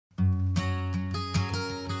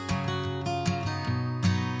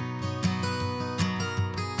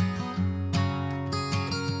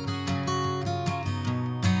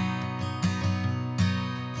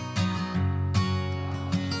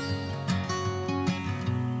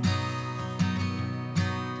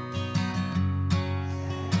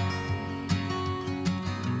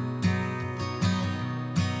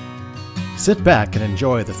Sit back and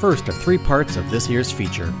enjoy the first of 3 parts of this year's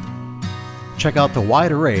feature. Check out the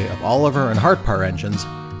wide array of Oliver and Hart-Parr engines,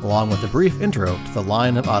 along with a brief intro to the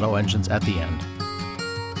line of Otto engines at the end.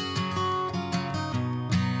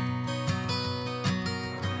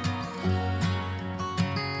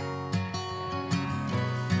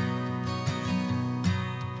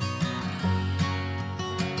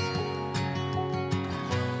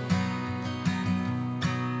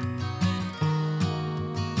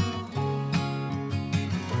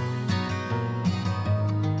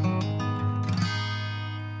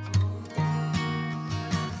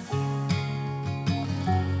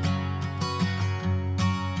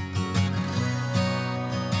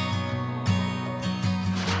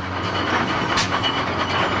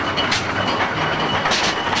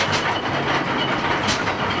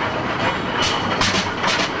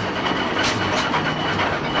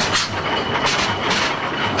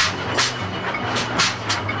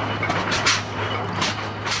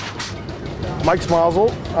 Mike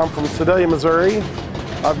Smazel. I'm from Sedalia, Missouri.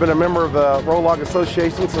 I've been a member of the ROLLAG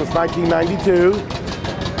Association since 1992.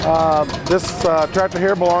 This tractor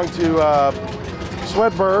here belonged to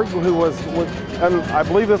Swedberg, and I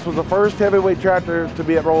believe this was the first heavyweight tractor to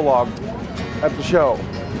be at ROLLAG at the show.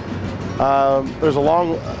 There's a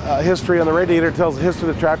long history on the radiator. It tells the history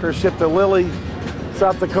of the tractor. Shipped to Lilly,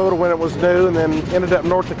 South Dakota when it was new, and then ended up in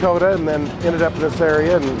North Dakota, and then ended up in this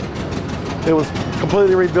area. And it was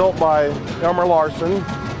completely rebuilt by Elmer Larson.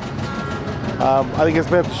 I think it's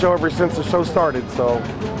been at the show ever since the show started, so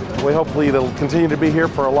hopefully it'll continue to be here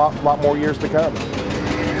for a lot more years to come.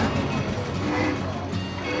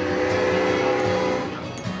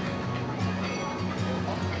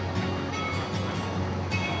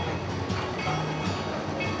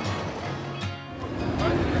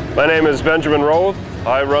 My name is Benjamin Roth.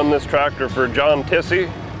 I run this tractor for John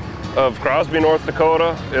Tissey of Crosby, North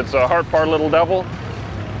Dakota. It's a Hart-Parr Little Devil.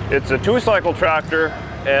 It's a 2-cycle tractor,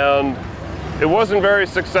 and it wasn't very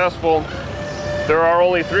successful. There are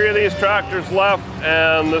only 3 of these tractors left,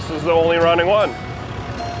 and this is the only running one.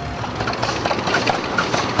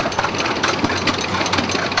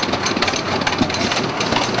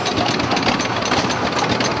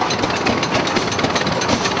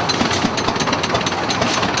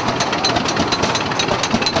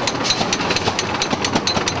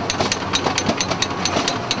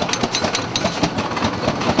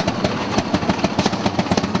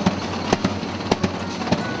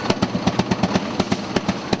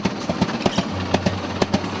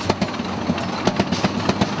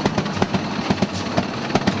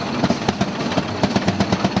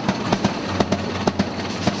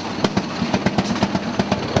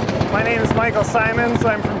 My name is Michael Simons.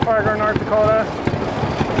 I'm from Fargo, North Dakota.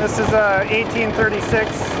 This is a 1836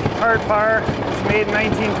 Hart-Parr. It's made in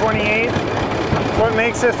 1928. What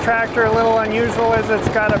makes this tractor a little unusual is it's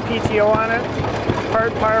got a PTO on it.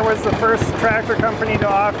 Hart-Parr was the first tractor company to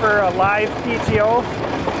offer a live PTO.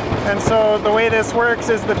 And so the way this works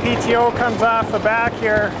is the PTO comes off the back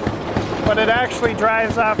here, but it actually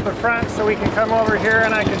drives off the front, so we can come over here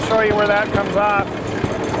and I can show you where that comes off.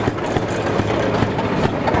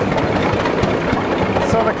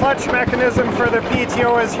 So the clutch mechanism for the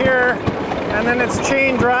PTO is here, and then it's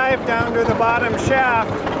chain drive down to the bottom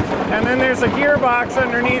shaft, and then there's a gearbox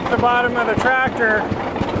underneath the bottom of the tractor,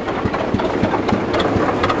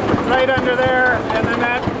 right under there, and then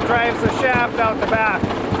that drives the shaft out the back.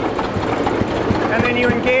 And then you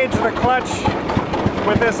engage the clutch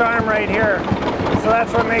with this arm right here. So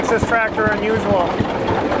that's what makes this tractor unusual.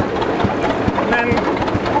 And then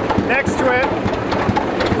next to it,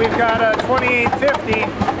 we've got a 2850.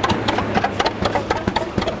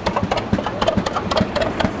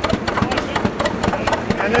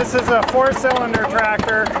 And this is a 4-cylinder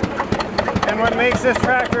tractor. And what makes this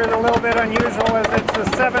tractor a little bit unusual is it's the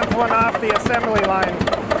 7th one off the assembly line.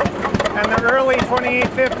 And the early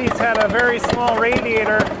 2850s had a very small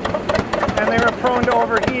radiator, and they were prone to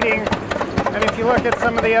overheating. And if you look at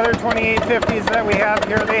some of the other 2850s that we have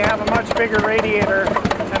here, they have a much bigger radiator,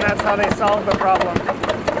 and that's how they solved the problem.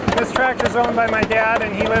 This tractor is owned by my dad,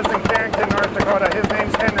 and he lives in Carrington, North Dakota. His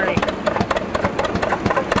name's Henry.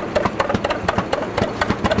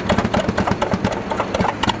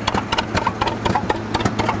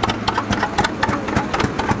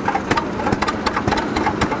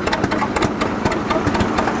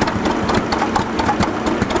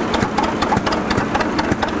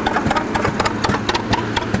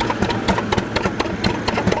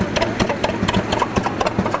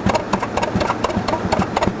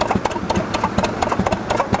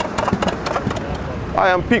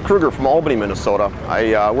 Hi, I'm Pete Kruger from Albany, Minnesota.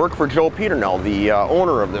 I work for Joe Peternell, the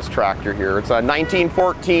owner of this tractor here. It's a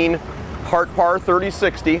 1914 Hart-Parr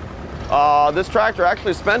 3060. This tractor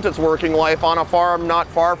actually spent its working life on a farm not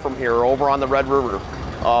far from here, over on the Red River.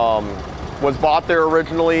 Was bought there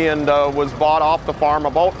originally and was bought off the farm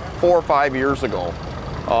about 4 or 5 years ago.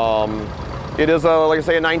 It is, like I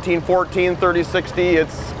say, a 1914 3060.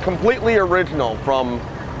 It's completely original, from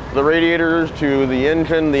the radiators to the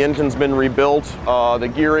engine. The engine's been rebuilt. The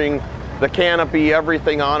gearing, the canopy,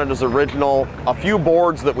 everything on it is original. A few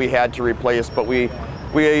boards that we had to replace, but we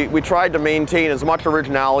tried to maintain as much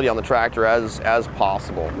originality on the tractor as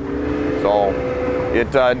possible. So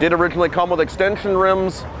it did originally come with extension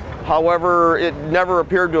rims. However, it never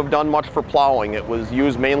appeared to have done much for plowing. It was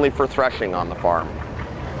used mainly for threshing on the farm.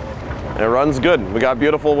 And it runs good. We got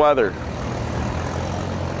beautiful weather.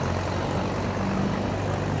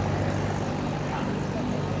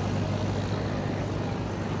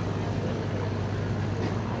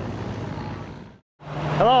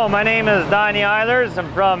 Hello, my name is Donnie Eilers.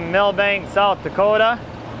 I'm from Millbank, South Dakota.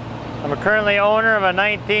 I'm currently owner of a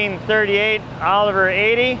 1938 Oliver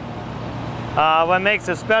 80. What makes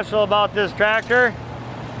it special about this tractor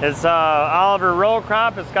is Oliver row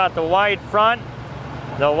crop. It's got the wide front.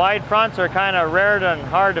 The wide fronts are kind of rare and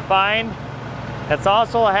hard to find. It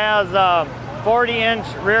also has 40-inch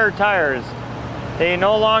rear tires. They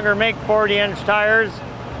no longer make 40-inch tires,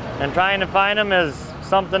 and trying to find them is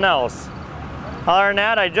something else. Other than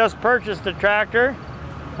that, I just purchased a tractor.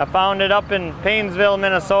 I found it up in Paynesville,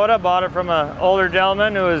 Minnesota. Bought it from an older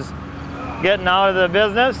gentleman who was getting out of the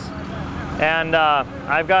business. And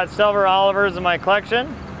I've got silver Olivers in my collection.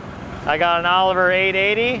 I got an Oliver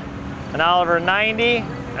 880, an Oliver 90,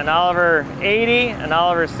 an Oliver 80, an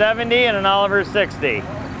Oliver 70, and an Oliver 60,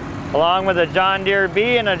 along with a John Deere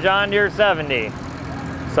B and a John Deere 70.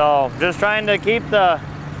 So just trying to keep the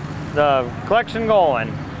collection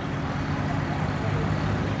going.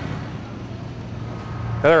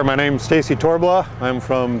 Hey there, my name's Stacy Torbla. I'm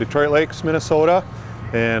from Detroit Lakes, Minnesota,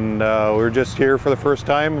 and we're just here for the first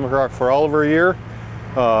time for Oliver a year.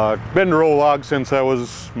 Been to ROLLAG since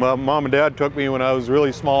my mom and dad took me when I was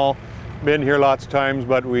really small. Been here lots of times,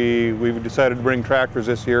 but we've decided to bring tractors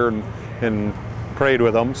this year and trade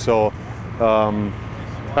with them. So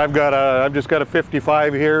I've just got a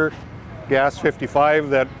 55 here, gas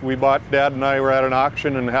 55 that we bought. Dad and I were at an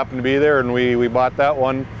auction and happened to be there, and we bought that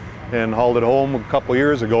one and hauled it home a couple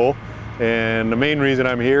years ago. And the main reason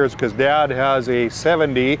I'm here is because Dad has a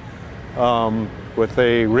 70 with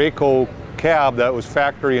a Rayco cab that was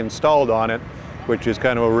factory installed on it, which is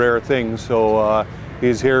kind of a rare thing. So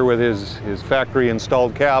he's here with his factory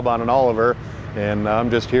installed cab on an Oliver, and I'm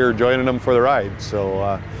just here joining him for the ride.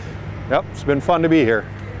 So yep, it's been fun to be here.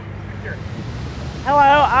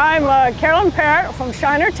 Hello, I'm Carolyn Parrott from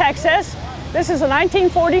Shiner, Texas. This is a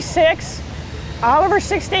 1946 Oliver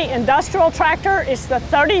 60 industrial tractor. It's the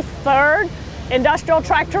 33rd industrial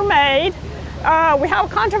tractor made. We have a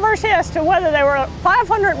controversy as to whether they were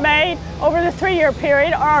 500 made over the 3-year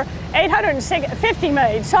period or 850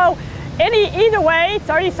 made. So either way,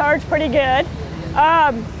 33rd is pretty good.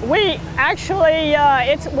 We actually,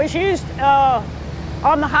 it was used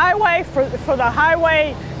on the highway for the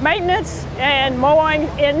highway maintenance and mowing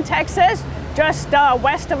in Texas, just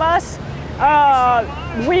west of us.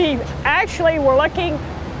 We actually were looking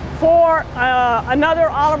for another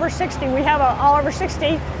Oliver 60. We have an Oliver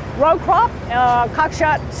 60 row crop,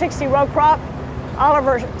 cockshot 60 row crop,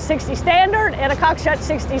 Oliver 60 standard, and a cockshot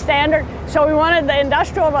 60 standard. So we wanted the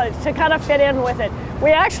industrial to kind of fit in with it. We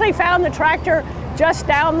actually found the tractor just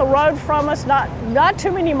down the road from us, not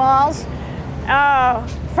too many miles,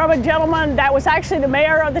 from a gentleman that was actually the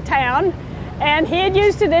mayor of the town, and he had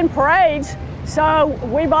used it in parades. So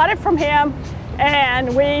we bought it from him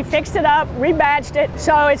and we fixed it up, rebadged it.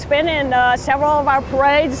 So it's been in several of our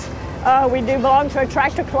parades. We do belong to a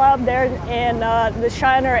tractor club there in the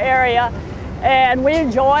Shiner area. And we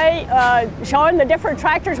enjoy showing the different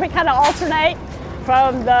tractors. We kind of alternate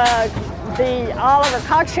from the Oliver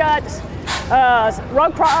cockshots,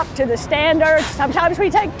 row crop to the standard. Sometimes we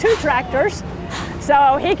take 2 tractors.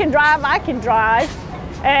 So he can drive, I can drive.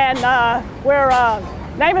 And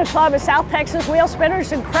name of the club is South Texas Wheel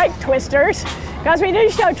Spinners and Crate Twisters, because we do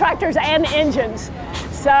show tractors and engines.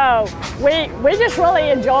 So we just really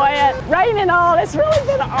enjoy it. Rain and all, it's really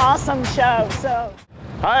been an awesome show. So.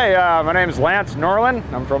 Hi, my name is Lance Norland.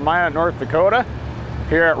 I'm from Minot, North Dakota,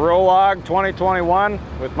 here at ROLLAG 2021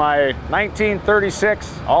 with my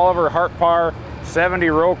 1936 Oliver Hart-Parr 70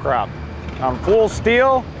 row crop. Full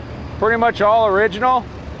steel, pretty much all original.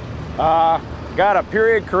 Got a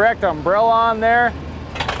period correct umbrella on there.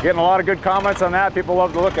 Getting a lot of good comments on that. People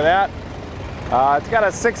love the look of that. It's got a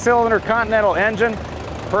 6-cylinder Continental engine.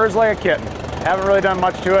 Purrs like a kitten. Haven't really done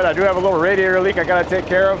much to it. I do have a little radiator leak I got to take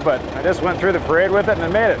care of, but I just went through the parade with it and I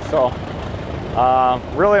made it. So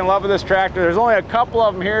really in love with this tractor. There's only a couple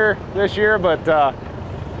of them here this year, but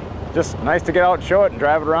just nice to get out and show it and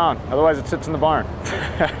drive it around. Otherwise it sits in the barn.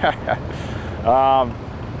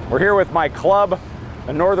 We're here with my club,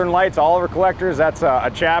 the Northern Lights Oliver Collectors. That's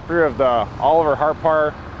a chapter of the Oliver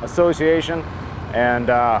Hart-Parr Association. And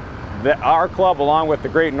our club, along with the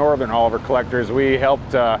Great Northern Oliver Collectors, we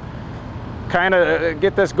helped kind of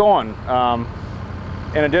get this going.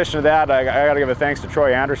 In addition to that, I got to give a thanks to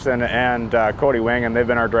Troy Anderson and Cody Wing, and they've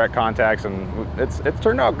been our direct contacts, and it's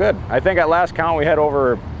turned out good. I think at last count we had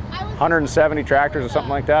over 170 tractors or something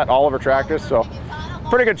like that, Oliver tractors, so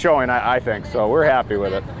pretty good showing, I think, so we're happy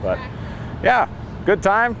with it. But yeah, good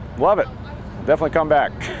time, love it. Definitely come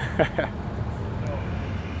back.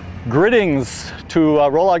 Greetings to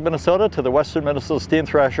ROLLAG, Minnesota, to the Western Minnesota Steam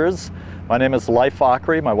Threshers. My name is Leif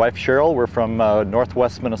Ockery, my wife Cheryl. We're from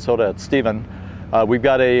Northwest Minnesota at Stephen. We've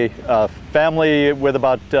got a family with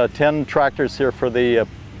about 10 tractors here for the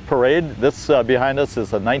parade. This behind us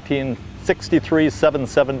is a 1963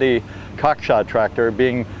 770 cockshot tractor.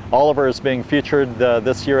 Oliver is being featured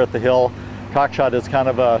this year at the Hill. Cockshot is kind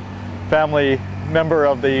of a family member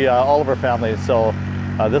of the Oliver family. So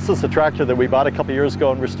this is a tractor that we bought a couple years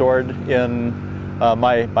ago and restored.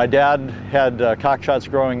 My dad had cockshots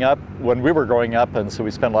growing up when we were growing up, and so we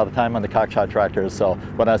spent a lot of time on the cockshot tractors. So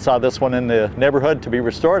when I saw this one in the neighborhood to be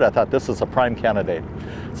restored, I thought this is a prime candidate.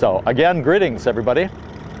 So again, greetings everybody.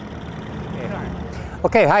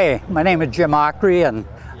 Okay, hi, my name is Jim Ockery and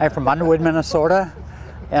I'm from Underwood, Minnesota.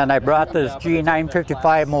 And I brought this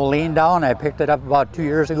G955 Moline down. I picked it up about 2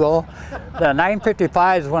 years ago. The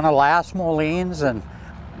 955 is one of the last Molines, and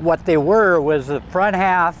what they were was the front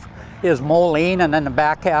half is Moline and then the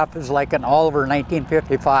back half is like an Oliver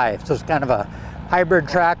 1955. So it's kind of a hybrid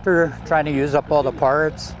tractor trying to use up all the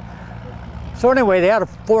parts. So anyway, they had a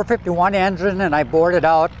 451 engine and I bored it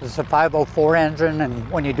out. It's a 504 engine, and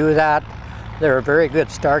when you do that, they're a very good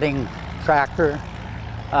starting tractor.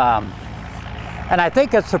 And I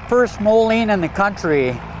think it's the first Moline in the country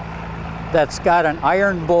that's got an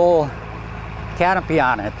iron bowl canopy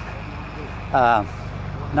on it,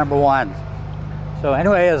 number one. So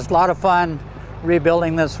anyway, it was a lot of fun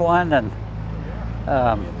rebuilding this one, and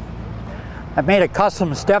I made a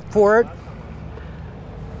custom step for it,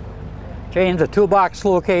 changed the toolbox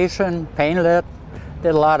location, painted it,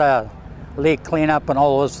 did a lot of leak cleanup and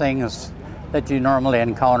all those things that you normally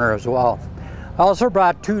encounter as well. I also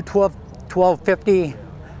brought two 1250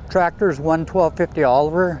 tractors, one 1250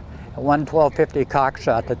 Oliver and one 1250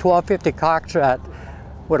 Cockshot. The 1250 Cockshot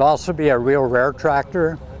would also be a real rare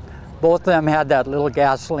tractor. Both of them had that little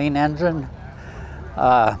gasoline engine,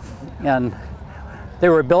 and they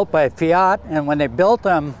were built by Fiat, and when they built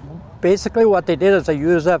them, basically what they did is they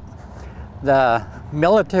used up the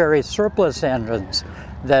military surplus engines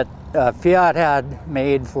that Fiat had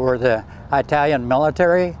made for the Italian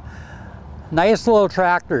military. Nice little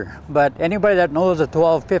tractor, but anybody that knows a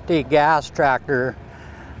 1250 gas tractor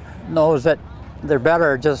knows that they're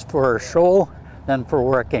better just for show than for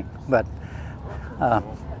working, but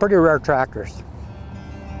pretty rare tractors.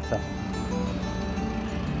 So.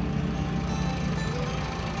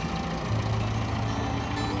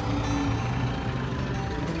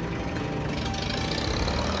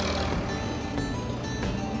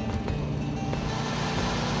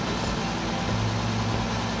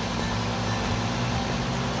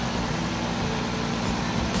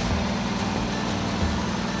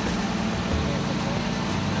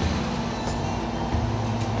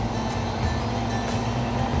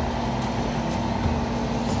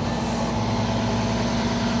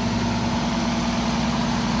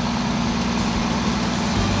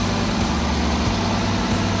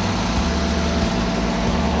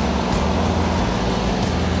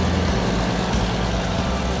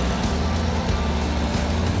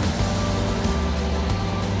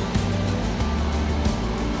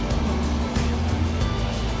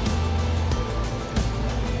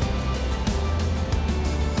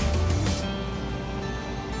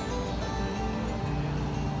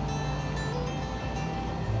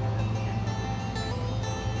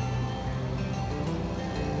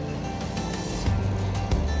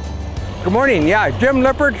 Good morning. Yeah, Jim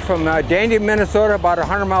Lippert from Dandy, Minnesota, about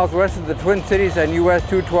 100 miles west of the Twin Cities on US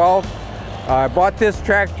 212. I bought this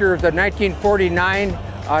tractor, the 1949,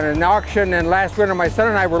 on an auction, and last winter my son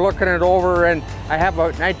and I were looking it over, and I have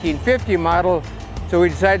a 1950 model, so we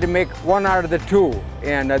decided to make one out of the two.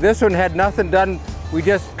 And this one had nothing done. We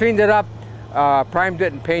just cleaned it up, primed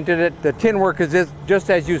it and painted it. The tin work is just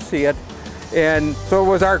as you see it. And so it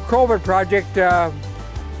was our COVID project.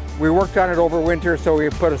 we worked on it over winter, so we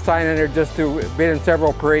put a sign in there just to be in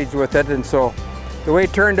several parades with it, and so the way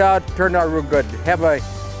it turned out real good. Have a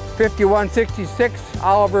 5166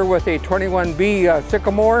 Oliver with a 21B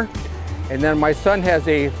Sycamore, and then my son has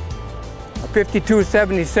a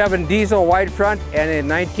 5277 diesel wide front and a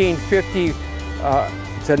 1950,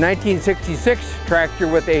 it's a 1966 tractor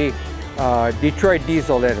with a Detroit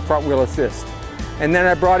diesel in it, front wheel assist. And then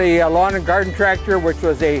I brought a lawn and garden tractor, which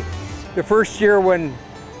was the first year when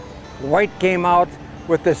white came out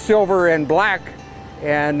with the silver and black,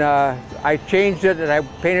 and I changed it and I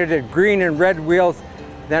painted it green and red wheels.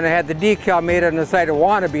 Then I had the decal made on the side of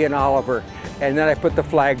wannabe in Oliver, and then I put the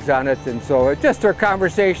flags on it. And so it's just a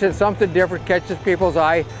conversation, something different, catches people's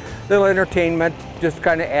eye, little entertainment, just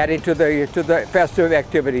kind of adding to the festive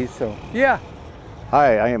activities. So yeah.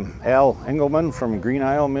 Hi, I am Al Engelman from Green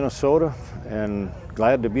Isle, Minnesota, and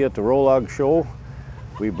glad to be at the ROLLAG show.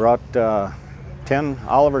 We brought 10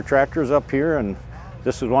 Oliver tractors up here, and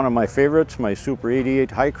this is one of my favorites, my Super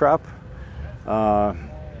 88 high crop.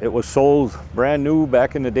 It was sold brand new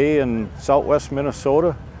back in the day in southwest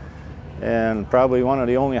Minnesota, and probably one of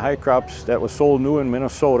the only high crops that was sold new in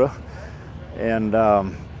Minnesota. And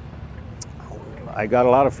I got a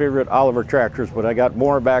lot of favorite Oliver tractors, but I got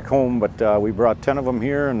more back home, but we brought 10 of them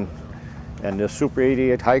here, and this Super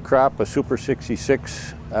 88 high crop, a Super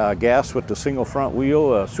 66 gas with the single front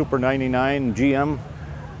wheel, a Super 99 GM,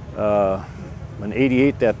 an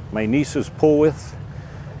 88 that my nieces pull with.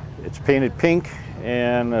 It's painted pink,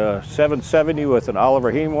 and a 770 with an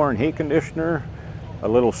Oliver Haymore and hay conditioner, a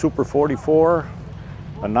little Super 44,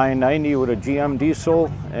 a 990 with a GM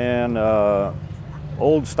diesel, and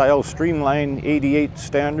old style Streamline 88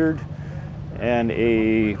 standard, and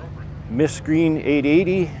a Miss Green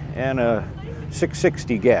 880 and a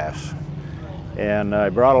 660 gas. And I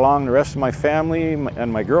brought along the rest of my family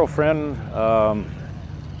and my girlfriend,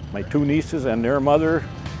 my two nieces and their mother,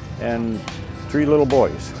 and 3 little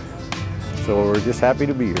boys. So we're just happy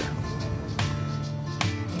to be here.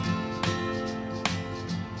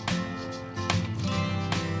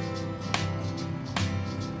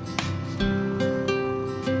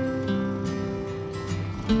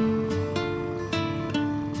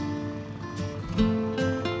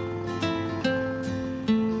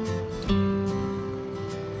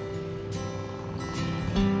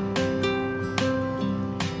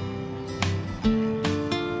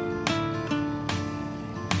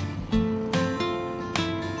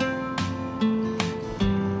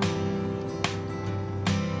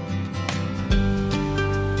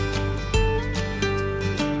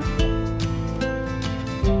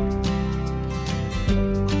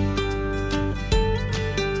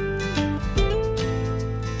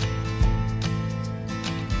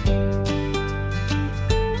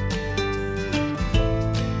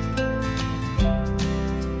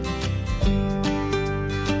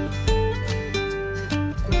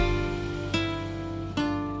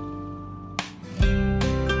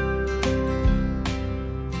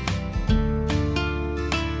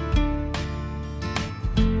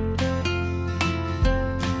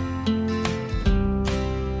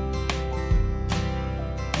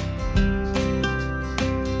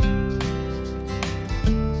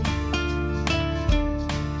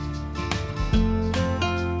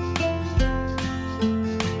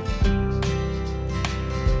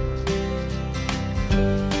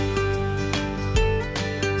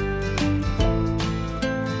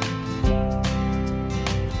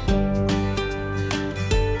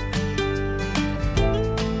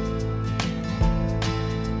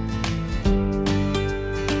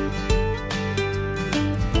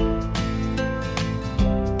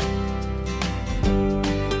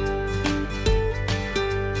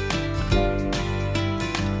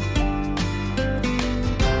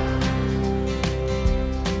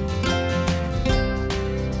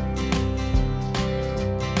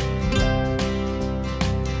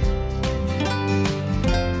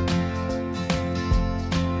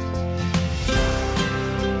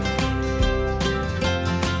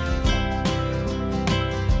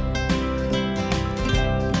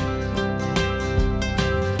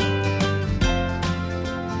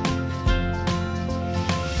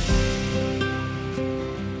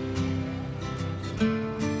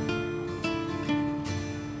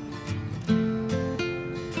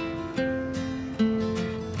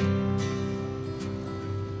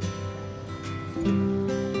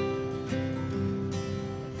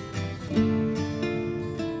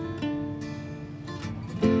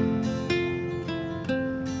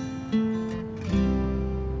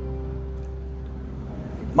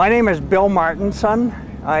 My name is Bill Martinson.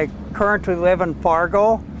 I currently live in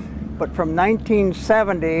Fargo, but from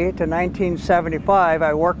 1970 to 1975,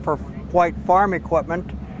 I worked for White Farm Equipment,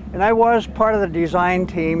 and I was part of the design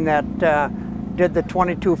team that did the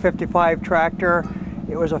 2255 tractor.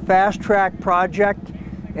 It was a fast-track project,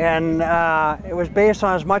 and it was based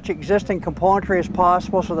on as much existing componentry as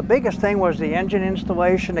possible. So the biggest thing was the engine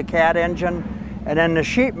installation, the cat engine, and then the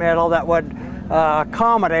sheet metal that would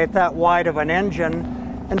accommodate that wide of an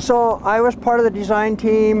engine. And so I was part of the design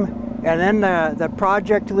team, and then the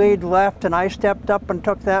project lead left and I stepped up and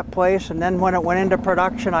took that place. And then when it went into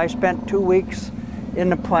production, I spent 2 weeks in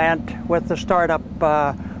the plant with the startup,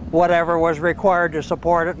 whatever was required to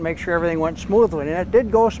support it and make sure everything went smoothly. And it did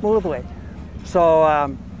go smoothly. So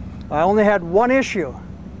I only had one issue,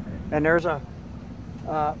 and there's a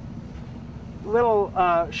little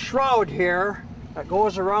shroud here that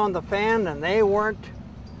goes around the fan, and they weren't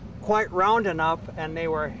quite round enough, and they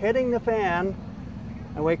were hitting the fan,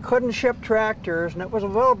 and we couldn't ship tractors, and it was a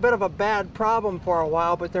little bit of a bad problem for a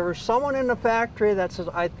while, but there was someone in the factory that says,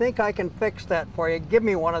 I think I can fix that for you, give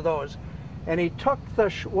me one of those. And he took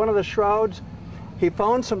one of the shrouds, he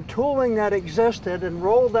found some tooling that existed and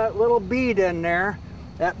rolled that little bead in there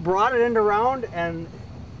that brought it into round, and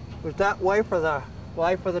it was that way for the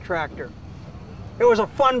life of the tractor. It was a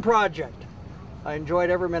fun project. I enjoyed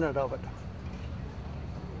every minute of it.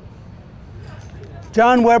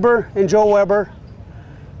 John Weber and Joe Weber.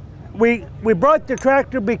 We brought the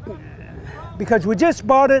tractor because we just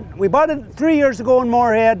bought it. We bought it 3 years ago in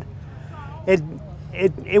Moorhead.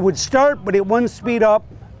 It would start, but it wouldn't speed up.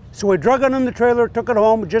 So we drug it on the trailer, took it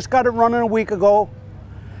home. We just got it running a week ago.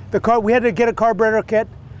 We had to get a carburetor kit,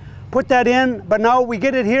 put that in, but now we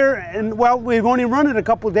get it here, and well, we've only run it a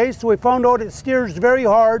couple of days, so we found out it steers very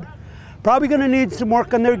hard. Probably gonna need some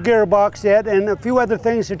work on their gearbox yet, and a few other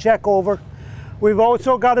things to check over. We've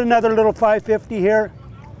also got another little 550 here.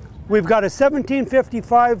 We've got a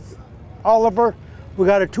 1755 Oliver, we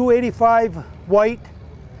got a 285 White,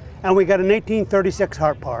 and we got an 1836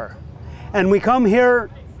 Hart-Parr. And we come here,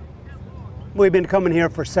 we've been coming here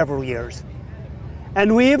for several years.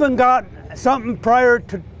 And we even got something prior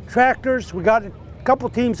to tractors, we got a couple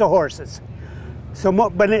teams of horses. So,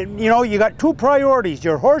 but you know, you got two priorities,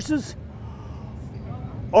 your horses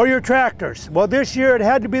or your tractors. Well, this year it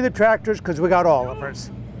had to be the tractors because we got Olivers.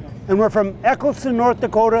 And we're from Eccleston, North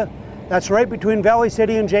Dakota. That's right between Valley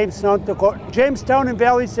City and Jamestown, Dakota. Jamestown and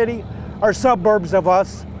Valley City are suburbs of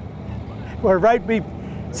us. We're right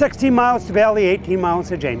 16 miles to Valley, 18 miles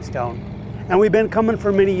to Jamestown. And we've been coming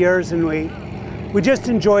for many years, and we just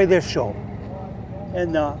enjoy this show.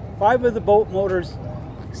 And 5 of the boat motors,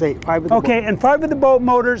 say 5 of the okay, and 5 of the boat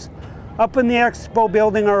motors up in the expo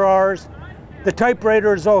building are ours. The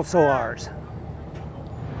typewriter is also ours.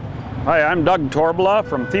 Hi, I'm Doug Torbla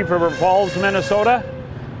from Thief River Falls, Minnesota.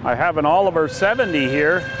 I have an Oliver 70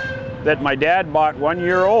 here that my dad bought 1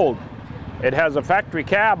 year old. It has a factory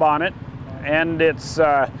cab on it, and it's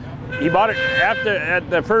he bought it at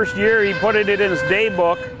the first year. He put it in his day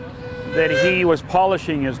book that he was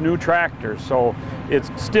polishing his new tractor. So it's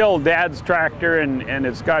still Dad's tractor, and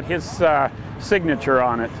it's got his signature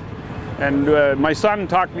on it. And my son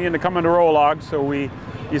talked me into coming to ROLLAG, so we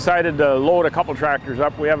decided to load a couple tractors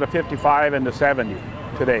up. We have a 55 and a 70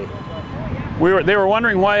 today. They were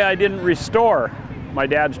wondering why I didn't restore my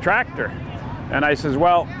dad's tractor. And I says,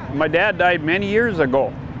 well, my dad died many years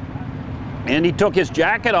ago. And he took his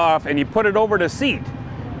jacket off and he put it over the seat.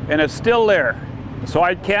 And it's still there. So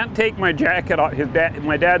I can't take my jacket off,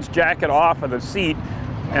 my dad's jacket off of the seat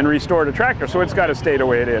and restore the tractor. So it's got to stay the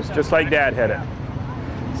way it is, just like Dad had it.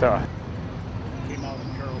 So. Came out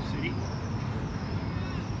of Carroll City.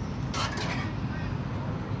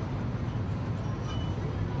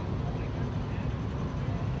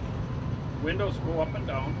 Windows go up and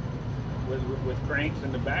down with cranks,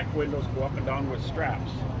 and the back windows go up and down with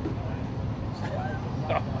straps.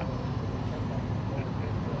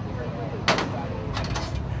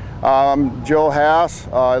 I'm Joe Hass.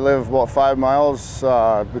 I live about 5 miles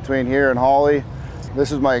between here and Hawley.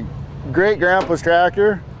 This is my great-grandpa's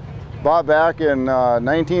tractor, bought back in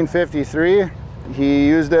 1953. He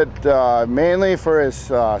used it mainly for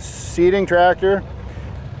his seeding tractor.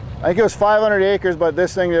 I think it was 500 acres, but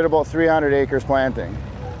this thing did about 300 acres planting.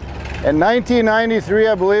 In 1993,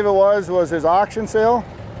 I believe it was his auction sale.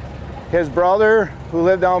 His brother, who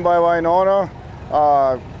lived down by Winona,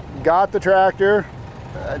 got the tractor.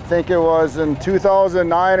 I think it was in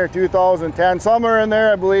 2009 or 2010, somewhere in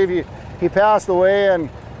there. I believe he passed away,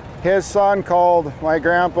 and his son called my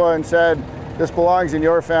grandpa and said, "This belongs in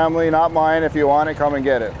your family, not mine. If you want it, come and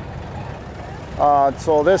get it."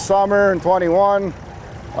 So this summer in 21,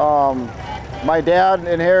 my dad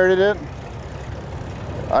inherited it.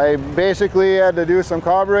 I basically had to do some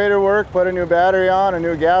carburetor work, put a new battery on, a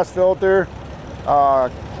new gas filter,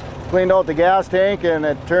 cleaned out the gas tank, and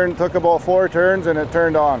it took about 4 turns and it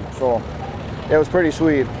turned on. So it was pretty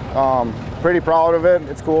sweet. Pretty proud of it.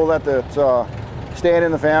 It's cool that it's staying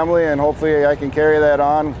in the family, and hopefully I can carry that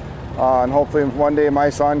on, and hopefully one day my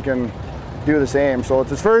son can do the same. So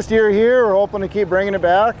it's his first year here. We're hoping to keep bringing it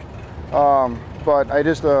back, but I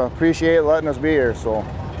just appreciate letting us be here. So.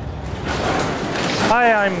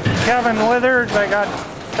 Hi, I'm Kevin Withers. I got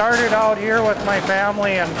started out here with my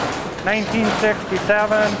family in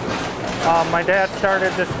 1967. My dad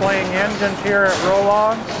started displaying engines here at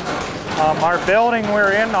ROLLAG. Our building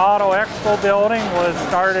we're in, the Auto Expo building, was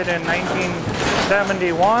started in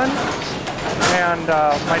 1971. And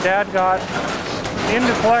my dad got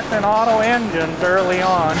into collecting auto engines early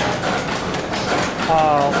on.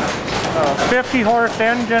 A 50-horse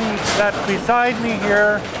engine that's beside me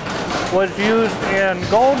here was used in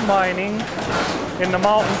gold mining in the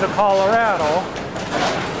mountains of Colorado,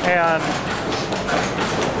 and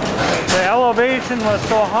the elevation was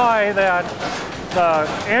so high that the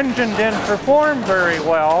engine didn't perform very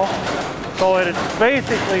well, so it's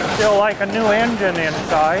basically still like a new engine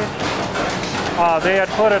inside. They had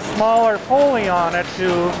put a smaller pulley on it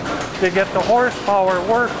to get the horsepower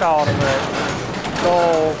worked out of it.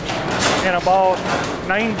 So in about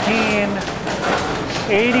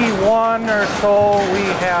 1981 or so, we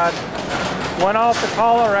went out to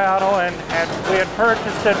Colorado and we had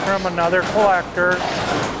purchased it from another collector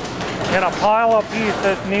in a pile of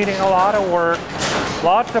pieces needing a lot of work,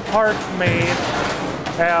 lots of parts made,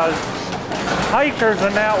 as hikers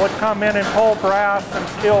and that would come in and pull brass and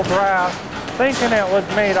steal brass, thinking it was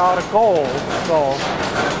made out of gold.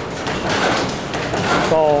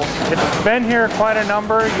 So it's been here quite a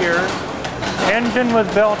number of years. Engine was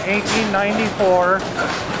built in 1894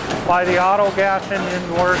 by the Auto Gas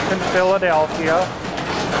Engine Works in Philadelphia.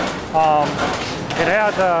 It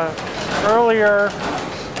has an earlier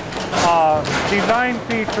design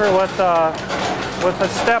feature with a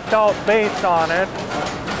stepped out base on it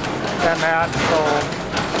and that, so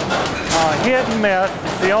hit and miss.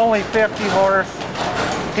 It's the only 50 horse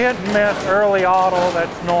hit and miss early auto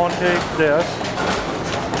that's known to exist.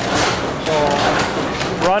 So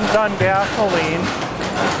runs on gasoline.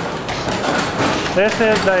 This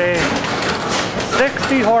is a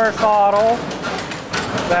 60 horse auto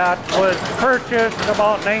that was purchased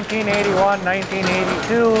about 1981,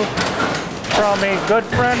 1982 from a good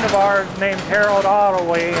friend of ours named Harold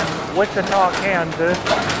Ottaway in Wichita, Kansas.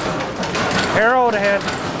 Harold had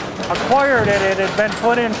acquired it. It had been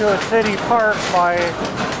put into a city park by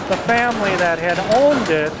the family that had owned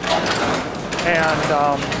it, and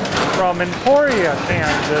from Emporia,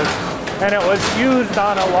 Kansas, and it was used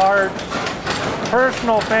on a large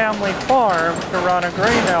personal family farm to run a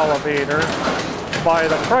grain elevator by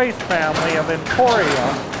the Price family of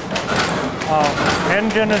Emporia.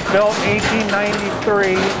 Engine is built in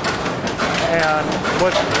 1893 and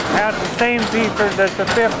has the same features as the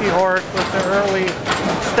 50 horse with the early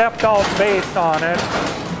stepped out base on it,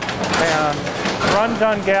 and runs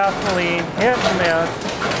on gasoline, hit and miss.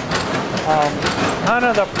 Kind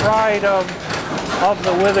of the pride of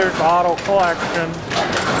the Withers Auto collection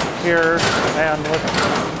here, and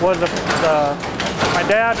my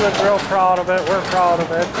dad was real proud of it, we're proud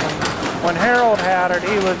of it, and when Harold had it,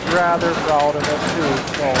 he was rather proud of it too.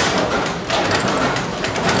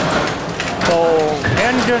 So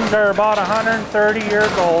engines are about 130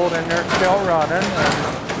 years old and they're still running,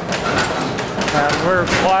 and we're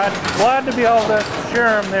glad to be able to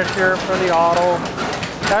share them this year for the Auto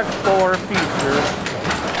Expo feature.